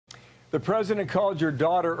The president called your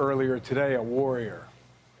daughter earlier today a warrior.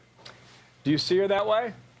 Do you see her that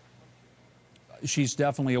way? She's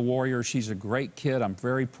definitely a warrior. She's a great kid. I'm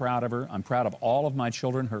very proud of her. I'm proud of all of my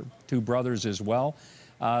children, her two brothers as well.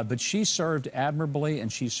 But she served admirably,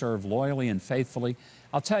 and she served loyally and faithfully.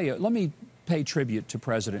 I'll tell you, let me pay tribute to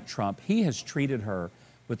President Trump. He has treated her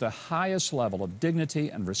with the highest level of dignity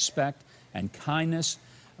and respect and kindness.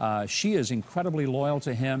 She is incredibly loyal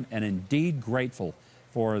to him and indeed grateful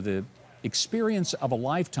for the experience of a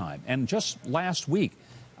lifetime. And just last week,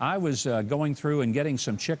 I was going through and getting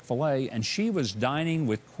some Chick-fil-A, and she was dining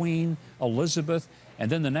with Queen Elizabeth,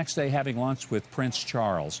 and then the next day having lunch with Prince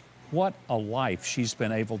Charles. What a life she's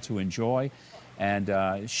been able to enjoy.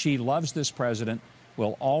 And she loves this president,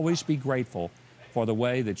 will always be grateful for the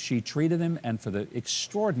way that she treated him and for the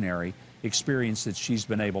extraordinary experience that she's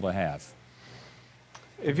been able to have.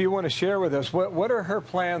 If you want to share with us, what are her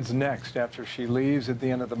plans next after she leaves at the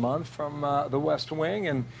end of the month from the West Wing?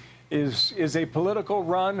 And is a political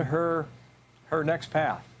run her next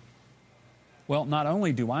path? Well, not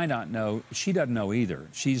only do I not know, she doesn't know either.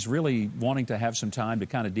 She's really wanting to have some time to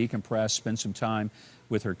kind of decompress, spend some time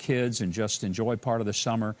with her kids and just enjoy part of the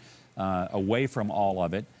summer away from all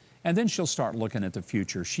of it. And then she'll start looking at the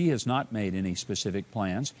future. She has not made any specific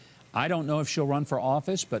plans. I don't know if she'll run for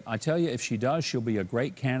office, but I tell you, if she does, she'll be a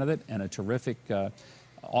great candidate and a terrific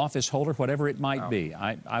office holder, whatever it might be.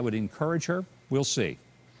 I would encourage her. We'll see.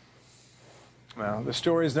 Well, the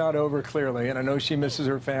story's not over, clearly, and I know she misses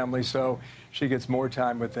her family, so she gets more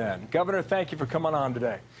time with them. Governor, thank you for coming on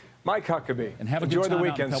today. Mike Huckabee. And have a Enjoy good time the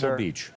weekend, out in Pebble Beach.